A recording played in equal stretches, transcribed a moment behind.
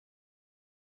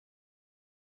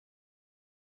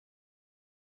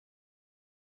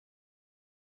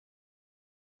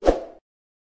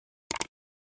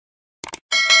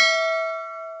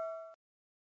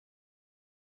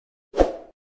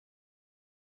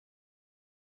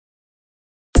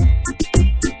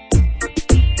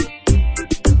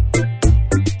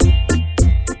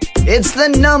It's the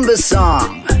number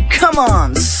song. Come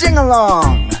on, sing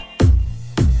along.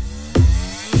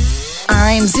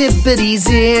 I'm Zippity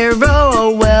Zero,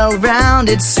 a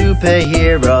well-rounded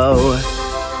superhero.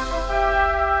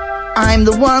 I'm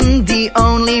the one, the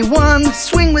only one.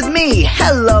 Swing with me.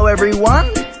 Hello, everyone.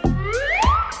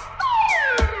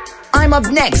 I'm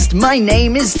up next. My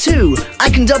name is 2. I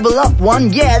can double up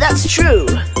 1. Yeah, that's true.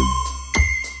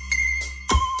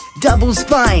 Double's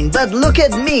fine, but look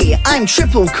at me. I'm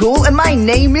triple cool and my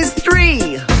name is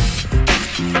 3.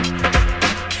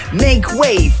 Make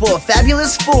way for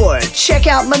Fabulous 4. Check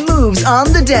out my moves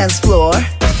on the dance floor.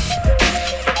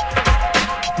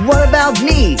 What about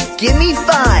me? Give me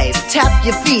 5. Tap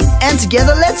your feet and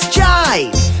together let's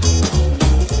jive.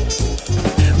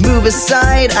 Move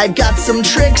aside, I've got some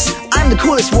tricks. I'm the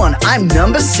coolest one, I'm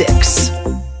number 6.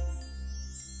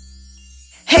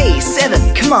 Hey,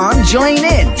 7, come on, join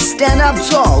in. Stand up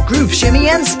tall, groove, shimmy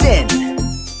and spin.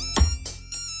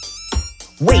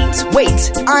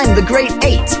 Wait, I'm the great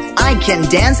 8. I can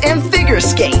dance and figure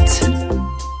skate.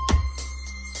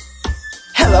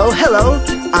 Hello,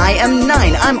 I am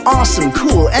 9. I'm awesome,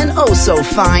 cool, and oh so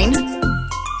fine.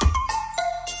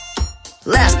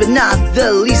 Last but not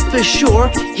the least for sure,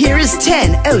 here is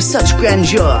 10, oh such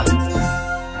grandeur.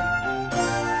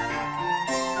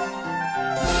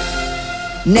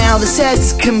 Now the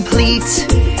set's complete.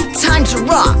 Time to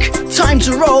rock, time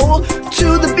to roll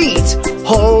to the beat.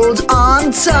 Hold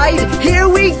on tight, here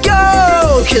we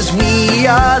go. 'Cause we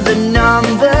are the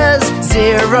numbers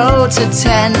 0 to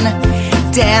 10.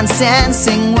 Dance and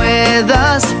sing with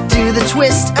us, do the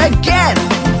twist again.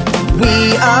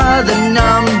 We are the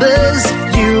numbers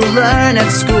you learn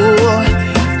at school.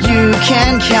 You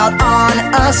can count on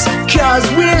us, 'cause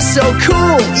we're so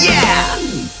cool, yeah!